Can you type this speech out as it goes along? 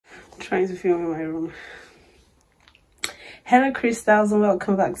trying to film in my room. Hello crystals, and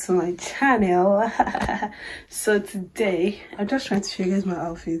welcome back to my channel. So today I'm just trying to show you guys my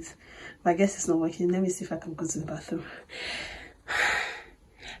outfit, but I guess it's not working. Let me see if I can go to the bathroom.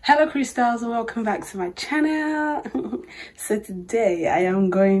 Hello crystals, and welcome back to my channel. So today I am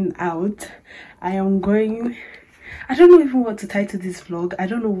going out. I don't know even what to title this vlog. I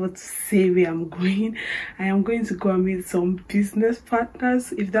don't know what to say where I'm going. I am going to go and meet some business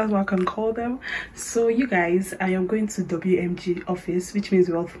partners, if that's what I can call them. So you guys, I am going to WMG office, which means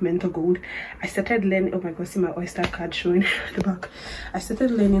Wealth Mentor Gold. I started learning, oh my god, see my Oyster card showing at the back. I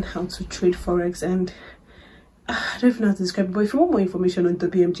started learning how to trade Forex, and I don't even know how to describe it, but if you want more information on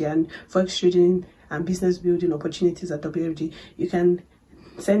WMG and Forex trading and business building opportunities at WMG, you can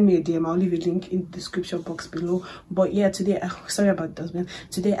send me a DM. I'll leave a link in the description box below. But yeah, today, sorry about the husband.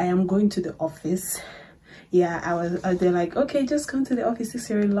 Today I am going to the office. Yeah, they're like, okay, just come to the office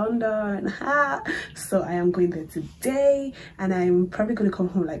here in London. So I am going there today, and I'm probably going to come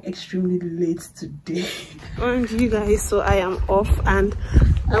home like extremely late today. You guys, so I am off, and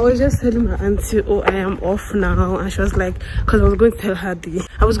I was just telling my auntie, oh, I am off now, and she was like, because I was going to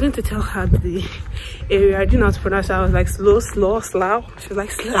tell her the area. I didn't know how to pronounce it. I was like, slow. She was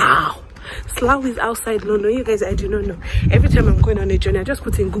like, slow. Slough is outside London. You guys, I do not know. Every time I'm going on a journey, I just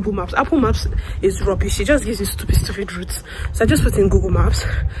put in Google Maps. Apple Maps is rubbish. It just gives you stupid routes. So I just put in Google Maps,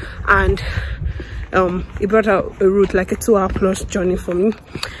 and it brought out a route, like a 2-hour plus journey for me.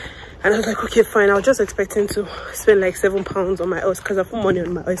 And I was like, okay, fine. I was just expecting to spend like £7 on my oyster, because I put money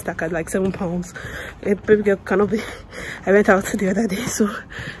on my oyster card, like £7. A baby girl cannot be. I went out the other day, so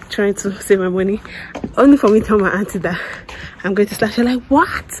trying to save my money. Only for me to tell my auntie that I'm going to start. She's like,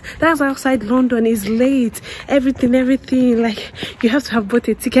 what? That's outside London. It's late. Everything. Like, you have to have bought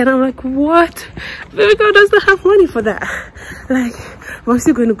a ticket. And I'm like, what? Baby girl does not have money for that. Like, but I'm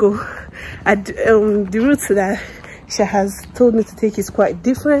still going to go. The route that she has told me to take is quite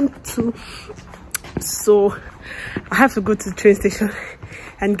different too, so I have to go to the train station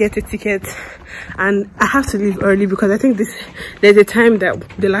and get a ticket, and I have to leave early because I think there's a time that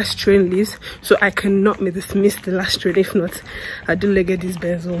the last train leaves, so I cannot miss the last train. If not, I do get this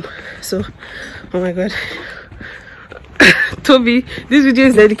Benz home. So oh my god, Tobi, this video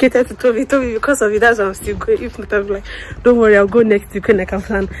is dedicated to Tobi, because of it. That's why I'm still going. If not, I'm like, don't worry, I'll go next week when I can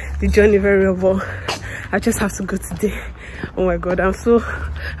plan the journey very well, but I just have to go today. Oh my god, I'm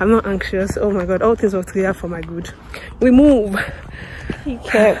not anxious. Oh my god, all things work together for my good. We move. He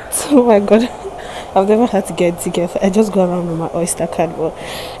kept, oh my god, I've never had to get tickets. I just go around with my Oyster card, but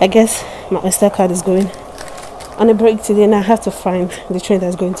I guess my Oyster card is going on a break today, and I have to find the train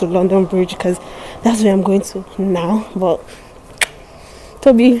that's going to London Bridge, because that's where I'm going to now. But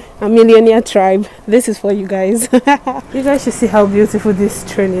Tobi, a millionaire tribe, this is for you guys. You guys should see how beautiful this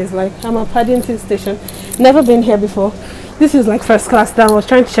train is. Like, I'm at Paddington station, never been here before. This is like first class. That I was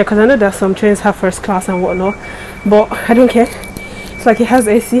trying to check, because I know that some trains have first class and whatnot, but I don't care. It's like it has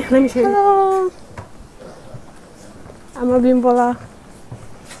AC. Let me show you. Hello, I'm Abimbola.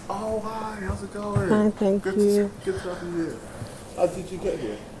 Oh hi, how's it going? Hi, thank you. Good to have you here. How did you get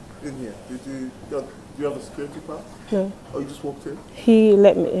here? In here? Do you have a security pass? No. Oh, you just walked in? He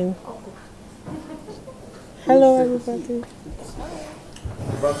let me in. Oh. Hello everybody.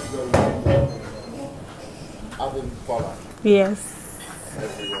 Yes.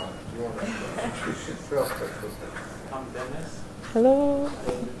 Everyone. I'm Dennis. Hello.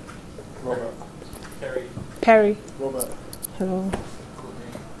 Robert. Perry. Robert. Hello.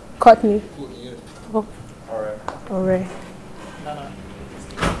 Courtney. Oh. Alright. No.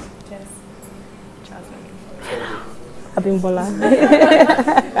 Jess. Abimbola.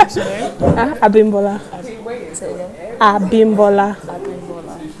 Abimbola. Abimbola.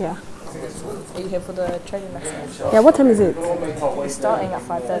 Yeah. Are you here for the training lesson? Yeah, what time is it? We're starting at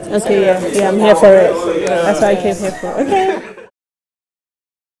 5:30. Okay, yeah, I'm here for it. That's what I came here for. Okay.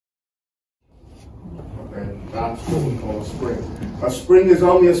 That's what we call a spring. A spring is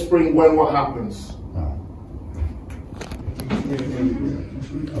only a spring when what happens?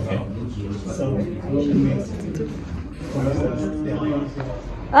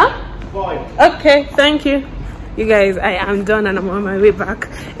 Huh? Okay, thank you. You guys, I am done and I'm on my way back.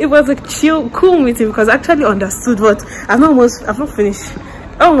 It was a cool meeting, because I actually understood what I've not finished.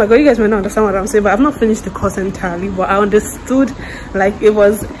 Oh my god, you guys might not understand what I'm saying, but I've not finished the course entirely, but I understood. Like, it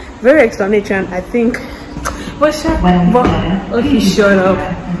was very explanatory, and I think okay, shut up.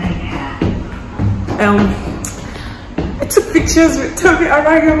 I took pictures with Tobi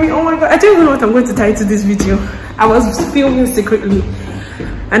Arayomi. Oh my god, I don't even know what I'm going to title this video. I was filming secretly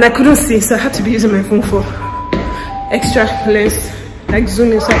and I couldn't see, so I had to be using my phone for extra lens like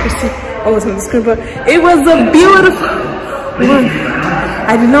zoom in so I could see what was on the screen. But it was a beautiful one.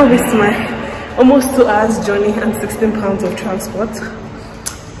 I did not waste my almost 2 hours journey and 16 pounds of transport.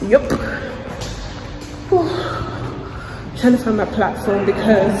 Yup. Trying to find my platform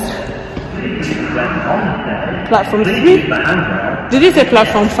because platform 3. Did you say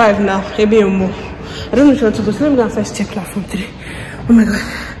platform 5 now? Maybe more. I don't know which one to go. So let me go and first check platform 3. Oh my god.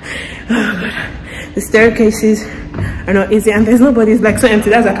 Oh god. The staircases are not easy and there's nobody. It's like so empty.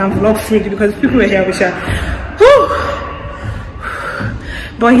 That's like I can vlog freely because people were here. We shall.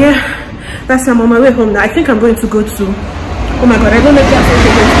 But yeah, that's I'm on my way home now. I think I'm going to go to. Oh my god, I don't know if I'm going to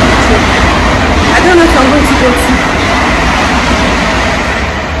go to. I don't know if I'm going to go to.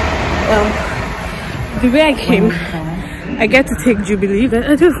 The way I came, I get to take Jubilee.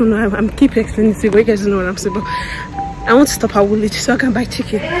 I don't know. I'm keep explaining to you, but you guys don't know what I'm saying. But I want to stop at Woolwich so I can buy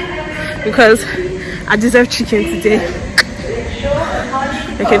chicken because I deserve chicken today.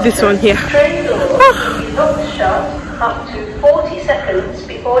 Okay, this one here. Up to 40 seconds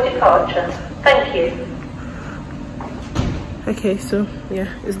before departure. Thank you. Okay, so yeah,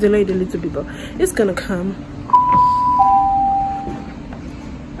 it's delayed a little bit, but it's gonna come.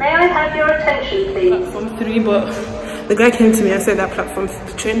 May I have your attention, please? Platform 3, but the guy came to me and said that platform,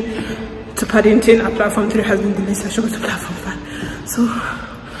 the train to Paddington at platform 3 has been delayed, so I should go to platform 5. So,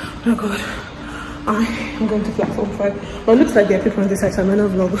 oh my god, I'm going to platform 5. Well, it looks like there are people on this side, so I'm gonna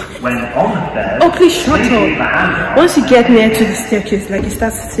vlog. Oh, please shut up. Once you get near to the staircase, like you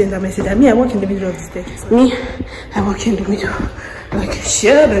start saying that message, that me, I walk in the middle of the staircase. Me, I walk in the middle. Like,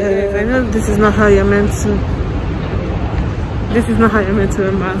 shut up. I know this is not how you're meant to. This is not how you're meant to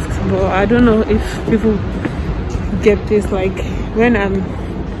wear masks, but I don't know if people get this. Like, when I'm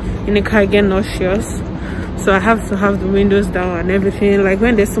in a car, I get nauseous. So I have to have the windows down and everything. Like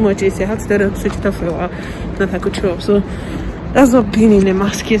when there's so much AC, I have to tell them to switch it off for a while. Not I could throw up. So that's what being in a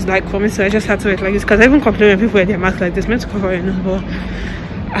mask is like for me. So I just had to wear it like this. Because I even complain when people wear their mask like this, meant to cover your nose. But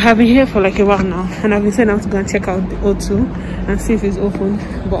I have been here for like a while now, and I've been saying I have to go and check out the O2 and see if it's open,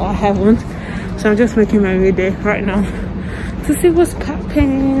 but I haven't. So I'm just making my way there right now to see what's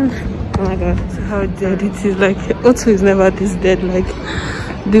popping. Oh my god, so how dead it is. Like O2 is never this dead. Like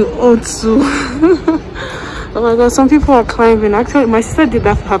the O2. Oh my god, some people are climbing. Actually, my sister did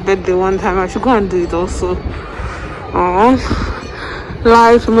that for her birthday one time. I should go and do it also. Oh,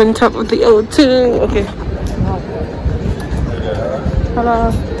 live from on top of the O2. Okay.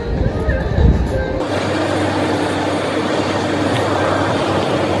 Hello.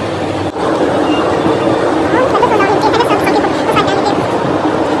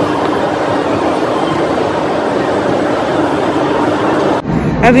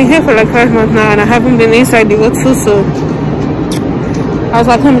 I've been here for like 5 months now and I haven't been inside the O2, so I was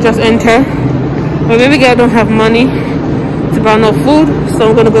like, let me just enter. But maybe I don't have money to buy no food, so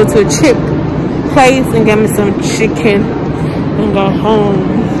I'm gonna go to a cheap place and get me some chicken and go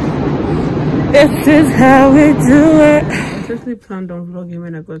home. This is how we do it. I totally planned on vlogging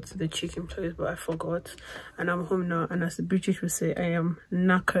when I got to the chicken place, but I forgot, and I'm home now. And as the British would say, I am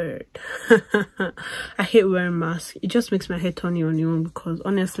knackered. I hate wearing masks. It just makes my head turny on your own, because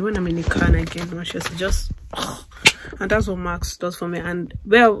honestly, when I'm in the car and I get nauseous, it just and that's what masks does for me. And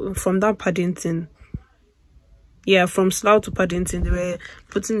well, from that Paddington, yeah, from Slough to Paddington, they were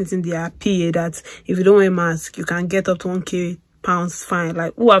putting it in their PA that if you don't wear mask, you can get up to 1k pounds fine.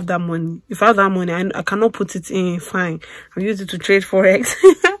 Like, who have that money? If I have that money, I cannot put it in fine. I use it to trade forex.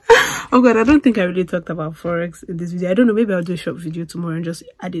 Oh god, I don't think I really talked about forex in this video. I don't know, maybe I'll do a short video tomorrow and just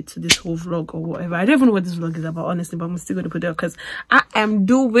add it to this whole vlog or whatever. I don't even know what this vlog is about, honestly, but I'm still going to put it up because I am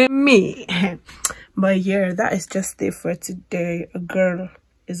doing me. But yeah, that is just it for today. A girl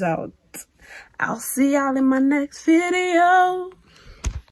is out. I'll see y'all in my next video.